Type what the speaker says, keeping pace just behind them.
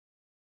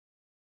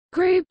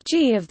Group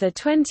G of the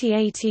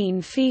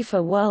 2018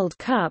 FIFA World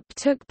Cup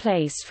took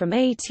place from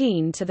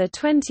 18 to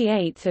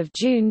 28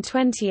 June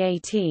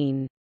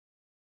 2018.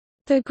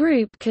 The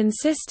group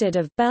consisted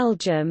of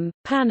Belgium,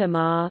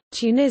 Panama,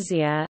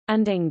 Tunisia,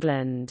 and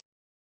England.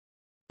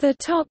 The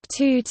top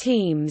two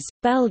teams,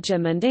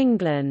 Belgium and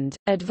England,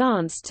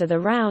 advanced to the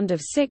round of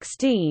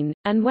 16,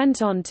 and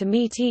went on to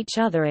meet each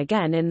other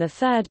again in the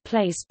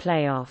third-place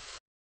playoff.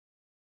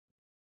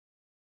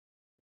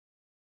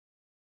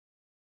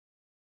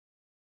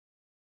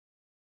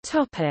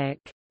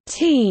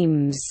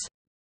 Teams.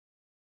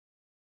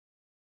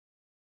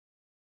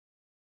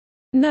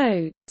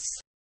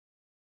 Notes.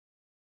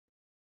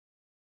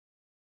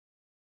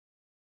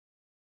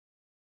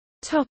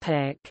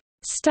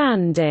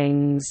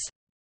 Standings.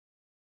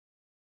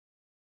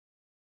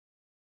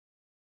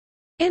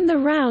 In the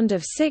round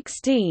of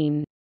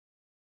 16,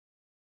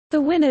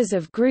 the winners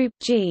of Group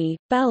G,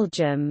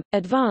 Belgium,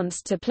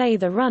 advanced to play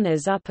the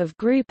runners-up of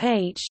Group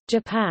H,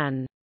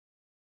 Japan.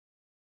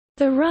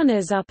 The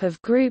runners-up of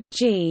Group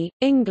G,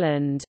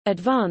 England,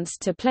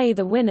 advanced to play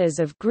the winners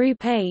of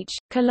Group H,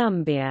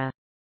 Colombia.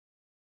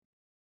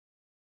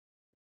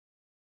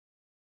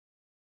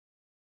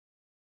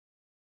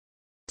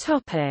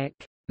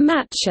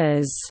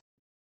 Matches.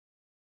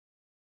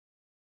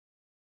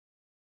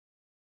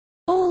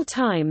 All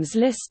times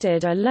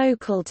listed are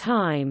local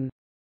time.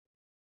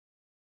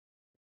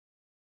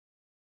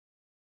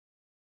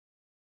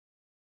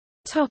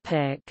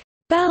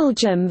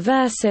 Belgium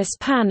vs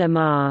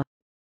Panama.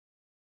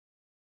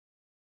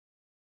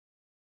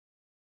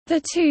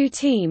 The two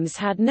teams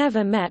had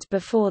never met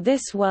before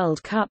this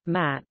World Cup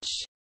match.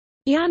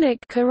 Yannick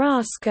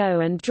Carrasco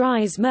and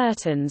Dries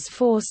Mertens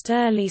forced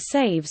early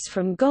saves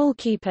from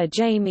goalkeeper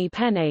Jamie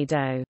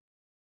Penedo.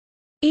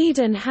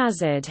 Eden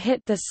Hazard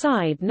hit the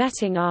side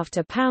netting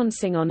after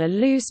pouncing on a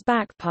loose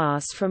back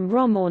pass from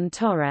Ramon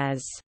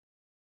Torres.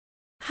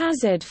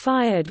 Hazard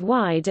fired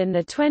wide in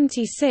the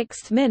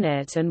 26th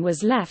minute and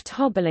was left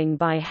hobbling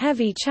by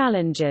heavy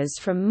challenges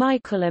from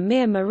Michael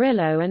Amir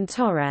Murillo and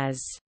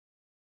Torres.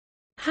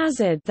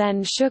 Hazard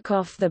then shook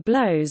off the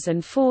blows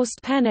and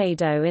forced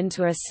Penedo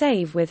into a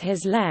save with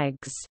his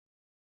legs.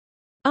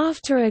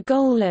 After a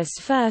goalless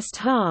first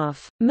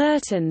half,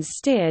 Mertens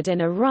steered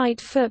in a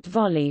right-foot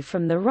volley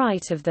from the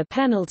right of the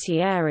penalty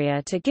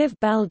area to give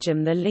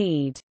Belgium the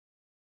lead.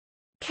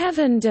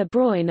 Kevin De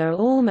Bruyne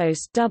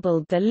almost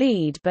doubled the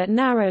lead but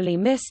narrowly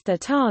missed the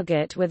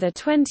target with a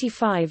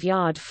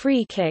 25-yard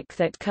free kick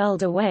that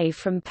curled away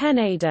from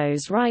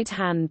Penedo's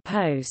right-hand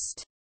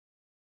post.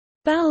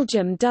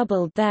 Belgium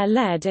doubled their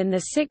lead in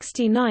the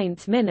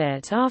 69th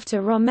minute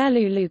after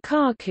Romelu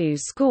Lukaku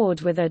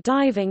scored with a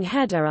diving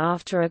header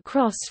after a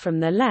cross from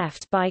the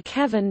left by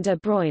Kevin De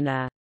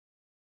Bruyne.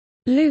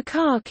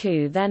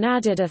 Lukaku then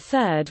added a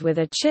third with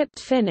a chipped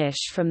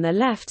finish from the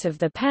left of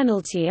the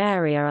penalty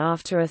area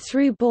after a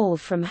through ball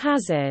from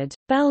Hazard.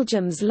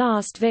 Belgium's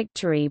last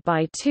victory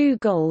by 2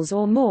 goals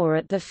or more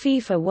at the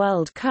FIFA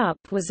World Cup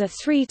was a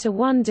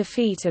 3-1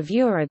 defeat of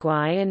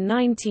Uruguay in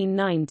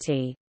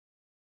 1990.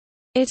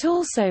 It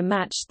also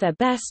matched their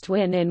best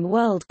win in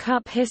World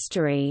Cup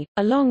history,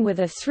 along with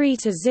a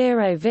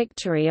 3-0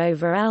 victory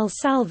over El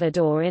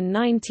Salvador in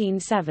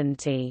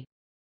 1970.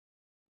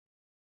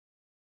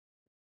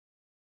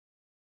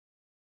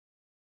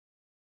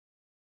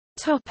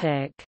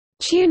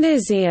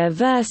 Tunisia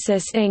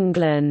vs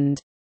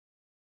England.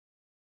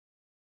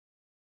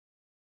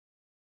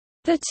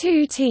 The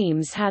two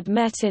teams had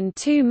met in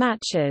 2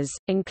 matches,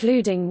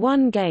 including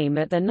one game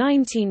at the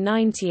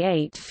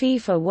 1998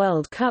 FIFA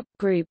World Cup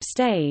group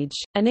stage,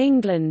 an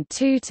England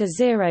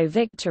 2-0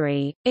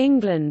 victory.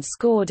 England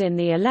scored in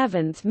the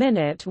 11th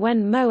minute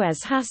when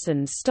Moez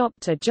Hassan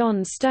stopped a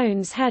John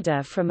Stones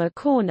header from a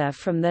corner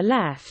from the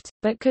left,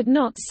 but could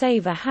not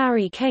save a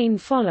Harry Kane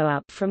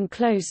follow-up from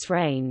close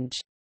range.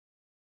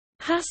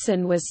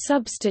 Hassan was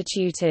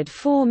substituted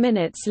 4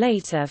 minutes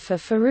later for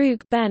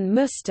Farouk Ben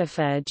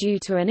Mustafa due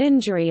to an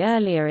injury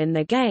earlier in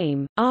the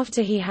game,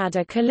 after he had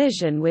a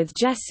collision with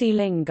Jesse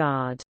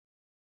Lingard.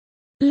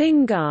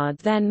 Lingard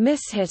then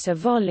mishit a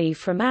volley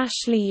from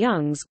Ashley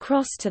Young's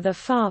cross to the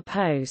far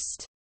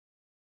post.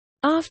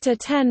 After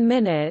 10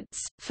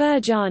 minutes,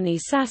 Ferjani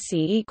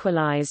Sassi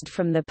equalised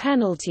from the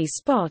penalty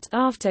spot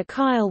after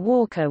Kyle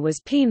Walker was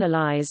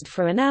penalised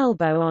for an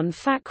elbow on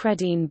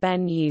Fakhreddine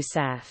Ben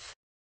Youssef.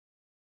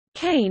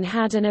 Kane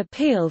had an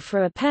appeal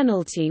for a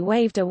penalty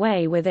waved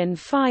away within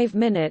 5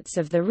 minutes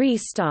of the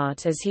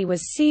restart as he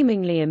was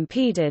seemingly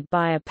impeded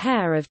by a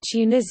pair of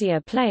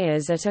Tunisia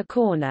players at a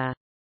corner.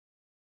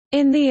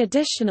 In the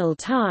additional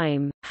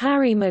time,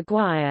 Harry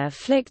Maguire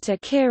flicked a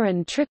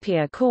Kieran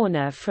Trippier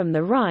corner from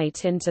the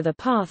right into the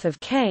path of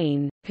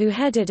Kane, who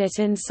headed it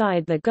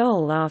inside the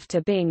goal after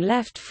being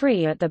left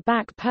free at the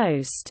back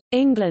post.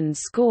 England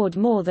scored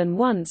more than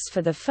once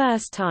for the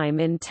first time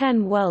in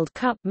 10 World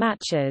Cup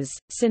matches,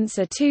 since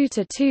a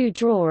 2-2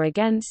 draw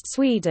against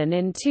Sweden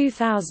in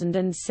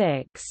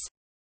 2006.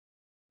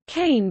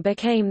 Kane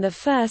became the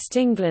first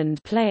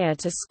England player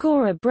to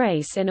score a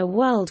brace in a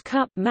World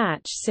Cup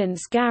match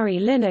since Gary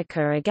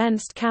Lineker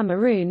against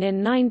Cameroon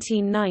in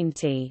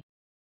 1990.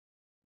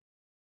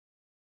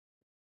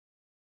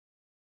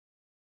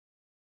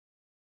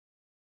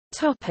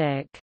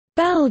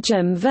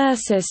 Belgium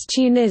vs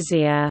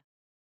Tunisia.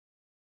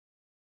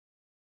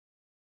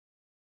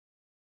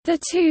 The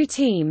two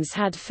teams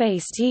had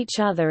faced each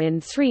other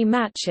in 3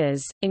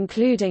 matches,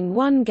 including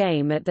one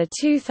game at the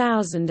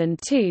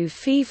 2002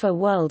 FIFA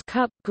World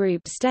Cup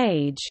group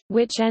stage,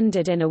 which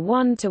ended in a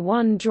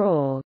 1-1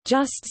 draw.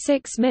 Just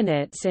 6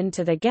 minutes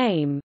into the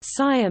game,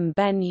 Siem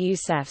Ben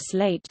Youssef's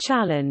late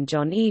challenge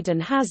on Eden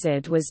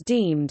Hazard was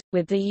deemed,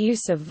 with the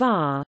use of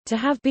VAR, to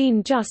have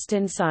been just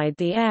inside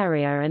the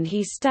area, and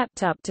he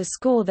stepped up to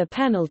score the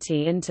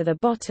penalty into the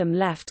bottom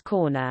left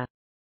corner.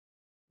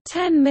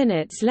 10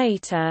 minutes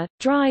later,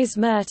 Dries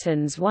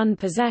Mertens won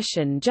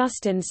possession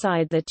just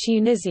inside the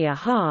Tunisia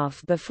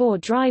half before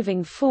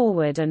driving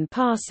forward and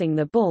passing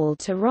the ball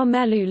to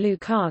Romelu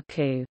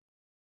Lukaku.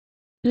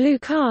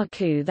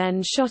 Lukaku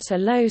then shot a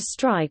low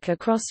strike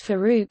across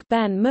Farouk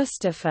Ben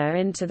Mustafa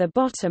into the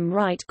bottom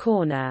right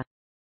corner.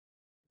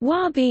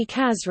 Wabi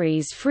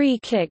Kazri's free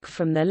kick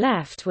from the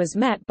left was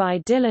met by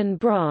Dylan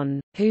Bron,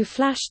 who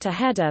flashed a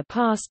header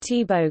past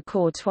Thibaut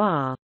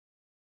Courtois.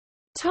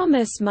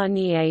 Thomas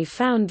Meunier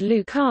found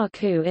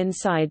Lukaku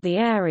inside the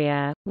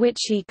area, which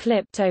he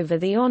clipped over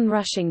the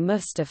onrushing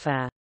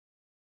Mustafa.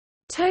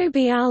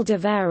 Toby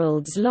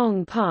Alderweireld's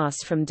long pass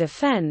from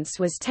defence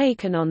was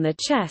taken on the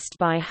chest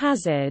by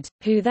Hazard,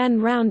 who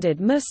then rounded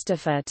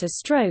Mustafa to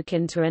stroke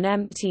into an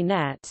empty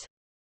net.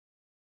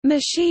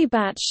 Michy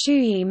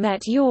Batshuayi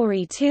met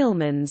Yuri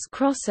Tielemans'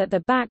 cross at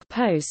the back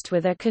post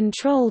with a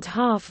controlled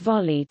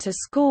half-volley to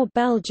score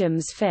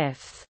Belgium's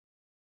 5th.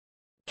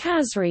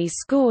 Kazri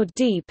scored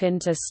deep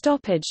into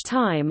stoppage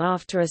time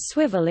after a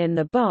swivel in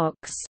the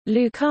box.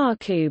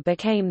 Lukaku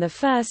became the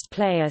first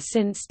player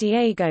since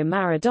Diego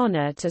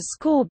Maradona to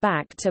score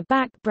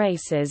back-to-back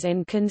braces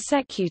in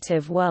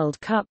consecutive World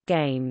Cup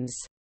games.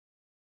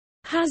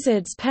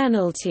 Hazard's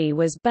penalty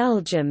was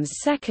Belgium's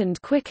second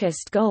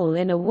quickest goal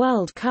in a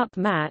World Cup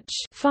match,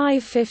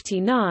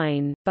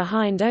 5:59,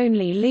 behind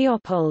only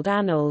Leopold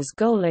Anel's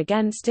goal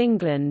against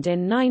England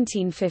in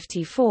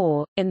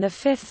 1954, in the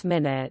 5th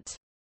minute.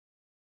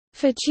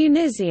 For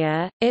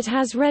Tunisia, it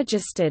has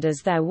registered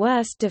as their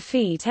worst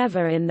defeat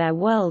ever in their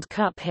World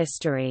Cup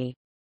history.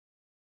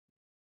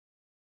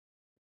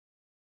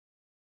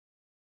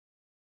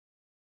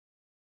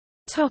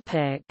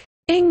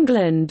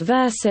 England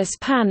vs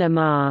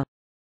Panama.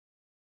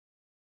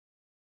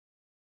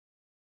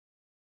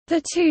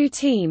 The two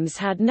teams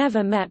had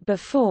never met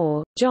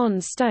before.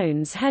 John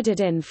Stones headed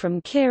in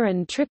from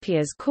Kieran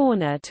Trippier's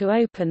corner to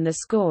open the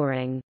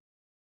scoring.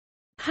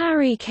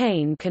 Harry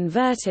Kane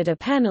converted a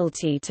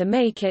penalty to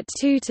make it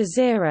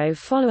 2-0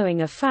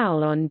 following a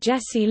foul on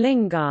Jesse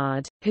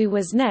Lingard, who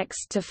was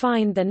next to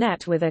find the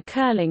net with a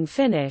curling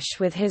finish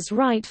with his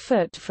right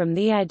foot from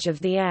the edge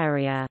of the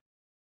area.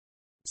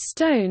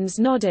 Stones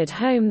nodded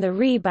home the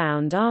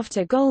rebound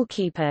after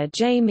goalkeeper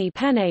Jamie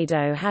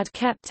Penedo had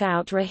kept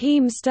out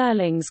Raheem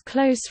Sterling's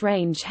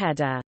close-range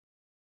header.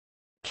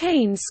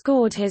 Kane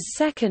scored his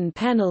second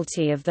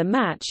penalty of the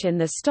match in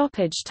the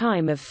stoppage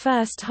time of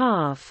first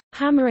half,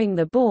 hammering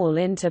the ball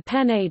into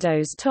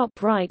Penedo's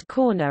top right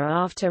corner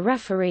after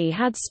referee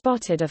had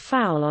spotted a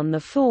foul on the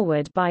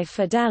forward by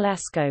Fidel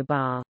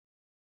Escobar.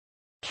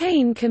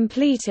 Kane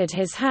completed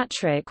his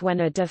hat-trick when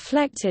a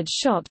deflected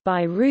shot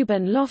by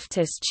Ruben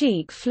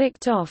Loftus-Cheek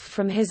flicked off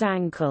from his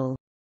ankle.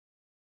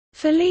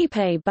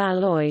 Felipe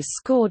Baloy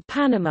scored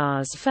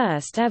Panama's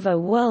first ever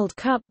World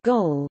Cup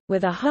goal,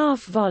 with a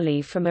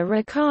half-volley from a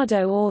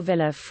Ricardo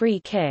Orvilla free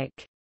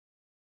kick.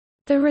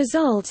 The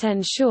result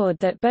ensured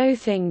that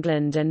both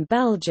England and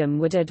Belgium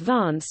would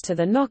advance to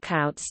the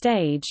knockout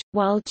stage,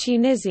 while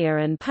Tunisia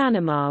and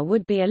Panama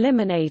would be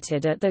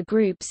eliminated at the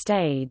group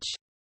stage.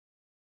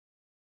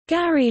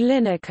 Gary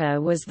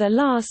Lineker was the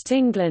last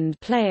England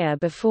player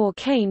before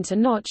Kane to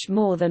notch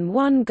more than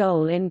one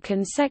goal in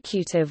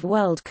consecutive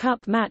World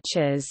Cup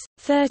matches,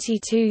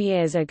 32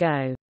 years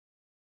ago.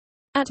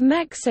 At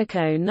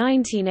Mexico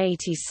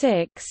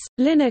 1986,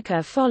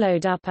 Lineker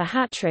followed up a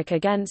hat-trick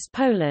against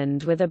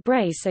Poland with a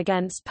brace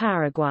against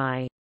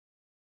Paraguay.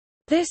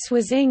 This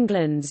was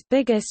England's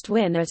biggest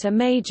win at a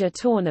major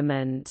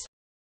tournament.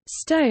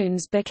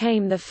 Stones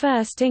became the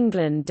first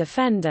England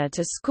defender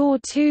to score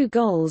 2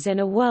 goals in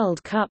a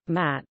World Cup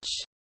match.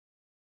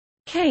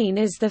 Kane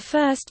is the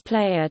first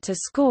player to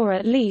score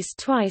at least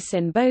twice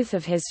in both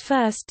of his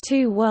first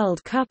 2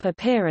 World Cup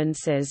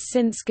appearances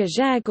since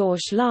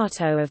Grzegorz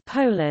Lato of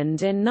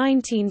Poland in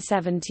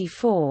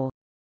 1974.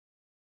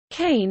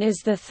 Kane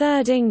is the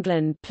third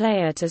England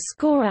player to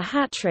score a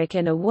hat-trick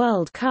in a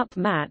World Cup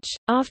match,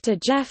 after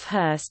Geoff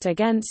Hurst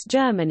against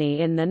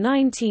Germany in the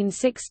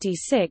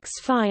 1966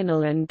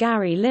 final and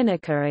Gary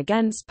Lineker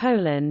against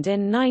Poland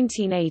in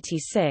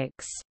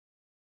 1986.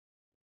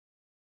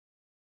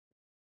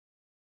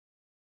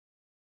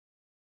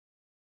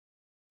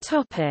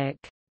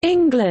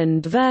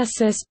 England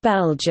vs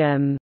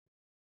Belgium.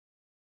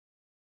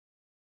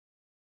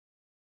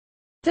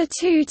 The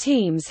two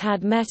teams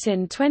had met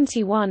in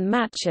 21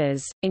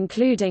 matches,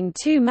 including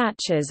 2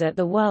 matches at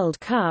the World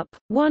Cup,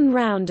 1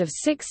 round of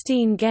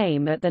 16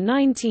 game at the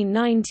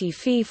 1990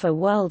 FIFA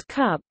World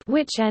Cup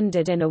which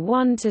ended in a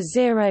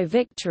 1-0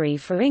 victory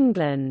for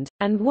England,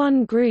 and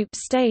 1 group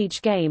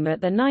stage game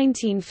at the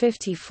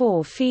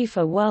 1954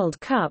 FIFA World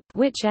Cup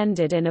which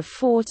ended in a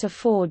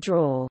 4-4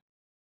 draw.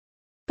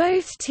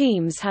 Both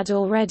teams had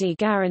already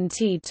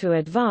guaranteed to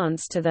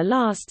advance to the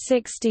last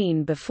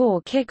 16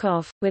 before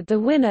kickoff, with the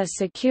winner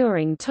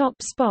securing top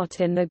spot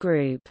in the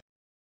group.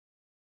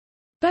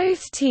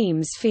 Both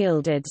teams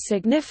fielded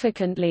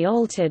significantly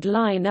altered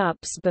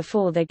line-ups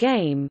before the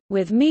game,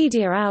 with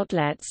media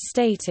outlets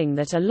stating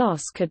that a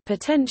loss could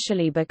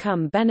potentially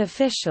become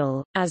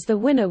beneficial, as the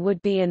winner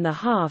would be in the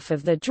half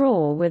of the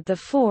draw with the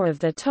 4 of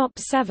the top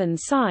 7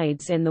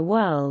 sides in the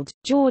world.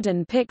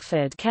 Jordan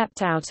Pickford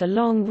kept out a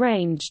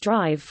long-range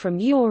drive from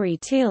Youri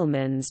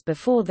Tielemans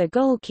before the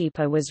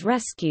goalkeeper was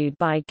rescued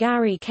by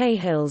Gary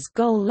Cahill's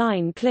goal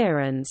line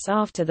clearance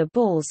after the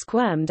ball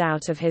squirmed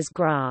out of his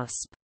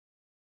grasp.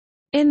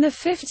 In the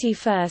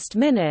 51st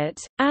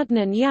minute,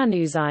 Adnan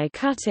Januzaj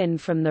cut in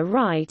from the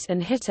right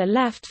and hit a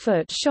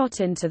left-foot shot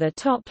into the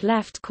top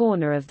left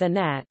corner of the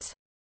net.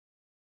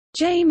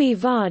 Jamie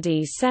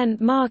Vardy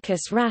sent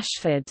Marcus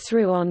Rashford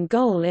through on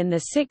goal in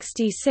the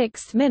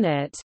 66th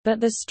minute, but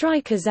the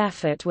striker's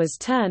effort was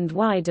turned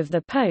wide of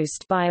the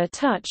post by a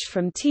touch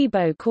from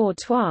Thibaut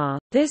Courtois.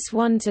 This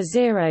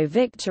 1-0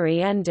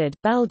 victory ended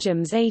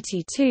Belgium's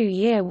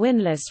 82-year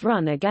winless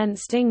run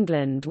against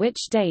England,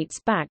 which dates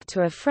back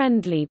to a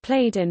friendly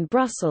played in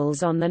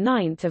Brussels on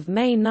 9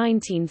 May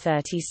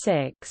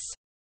 1936.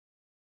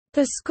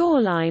 The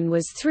scoreline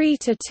was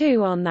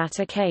 3-2 on that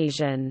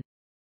occasion.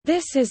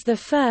 This is the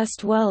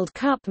first World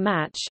Cup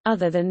match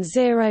other than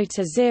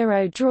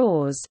 0-0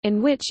 draws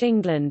in which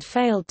England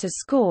failed to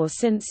score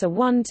since a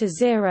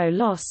 1-0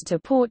 loss to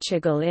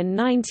Portugal in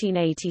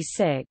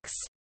 1986.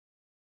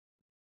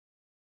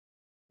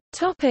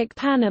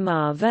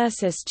 Panama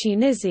versus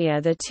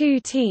Tunisia. The two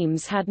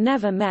teams had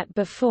never met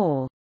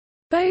before.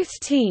 Both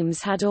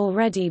teams had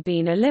already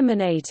been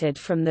eliminated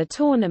from the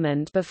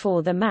tournament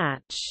before the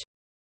match.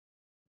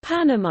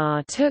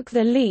 Panama took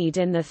the lead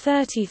in the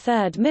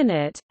 33rd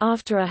minute,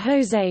 after a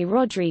José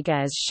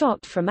Rodríguez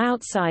shot from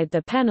outside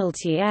the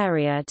penalty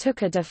area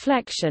took a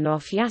deflection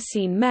off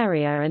Yassine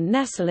Meria and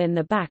nestle in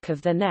the back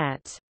of the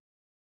net.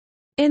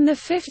 In the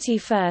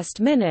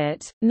 51st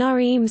minute,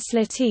 Naeem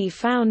Sliti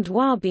found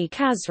Wabi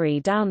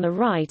Kazri down the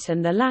right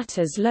and the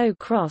latter's low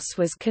cross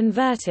was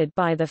converted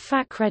by the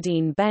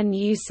Fakhreddine Ben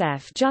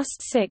Youssef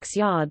just 6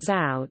 yards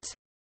out.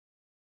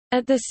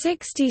 At the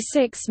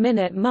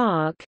 66-minute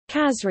mark,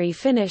 Kazri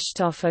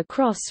finished off a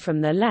cross from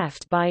the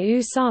left by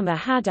Usama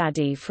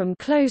Haddadi from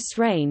close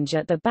range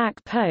at the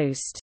back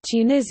post.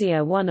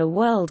 Tunisia won a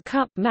World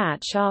Cup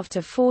match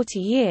after 40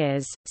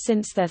 years,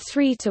 since their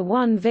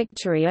 3-1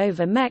 victory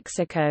over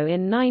Mexico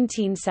in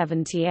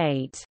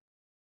 1978.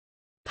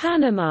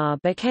 Panama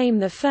became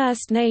the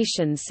first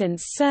nation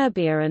since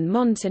Serbia and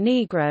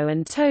Montenegro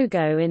and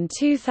Togo in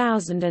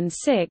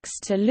 2006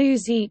 to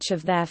lose each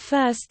of their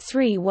first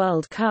 3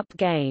 World Cup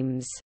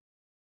games.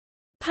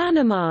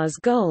 Panama's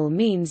goal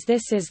means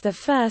this is the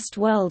first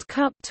World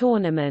Cup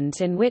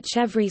tournament in which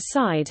every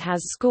side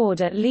has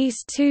scored at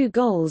least 2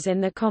 goals in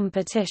the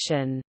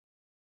competition.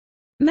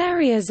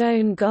 Meria's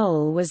own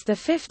goal was the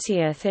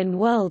 50th in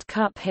World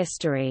Cup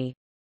history.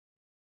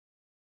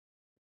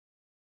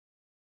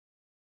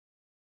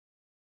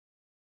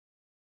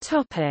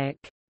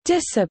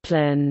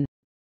 Discipline.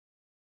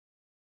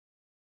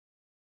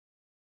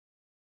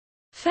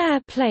 Fair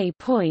play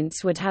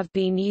points would have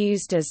been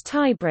used as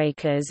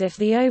tiebreakers if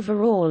the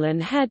overall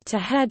and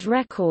head-to-head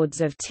records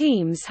of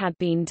teams had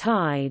been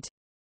tied.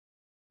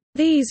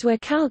 These were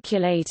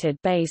calculated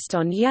based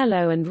on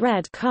yellow and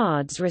red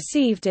cards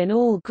received in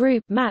all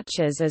group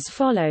matches as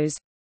follows: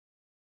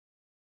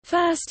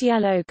 first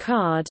yellow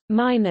card,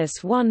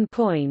 -1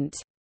 point.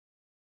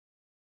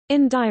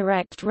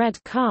 Indirect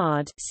red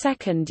card,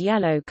 second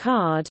yellow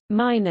card,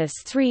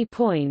 -3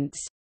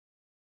 points.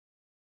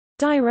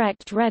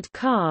 Direct red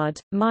card,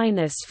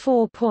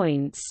 -4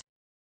 points.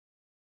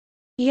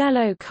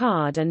 Yellow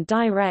card and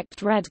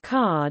direct red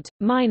card,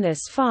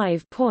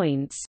 -5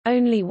 points.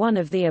 Only one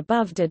of the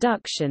above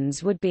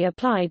deductions would be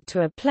applied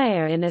to a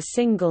player in a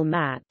single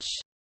match.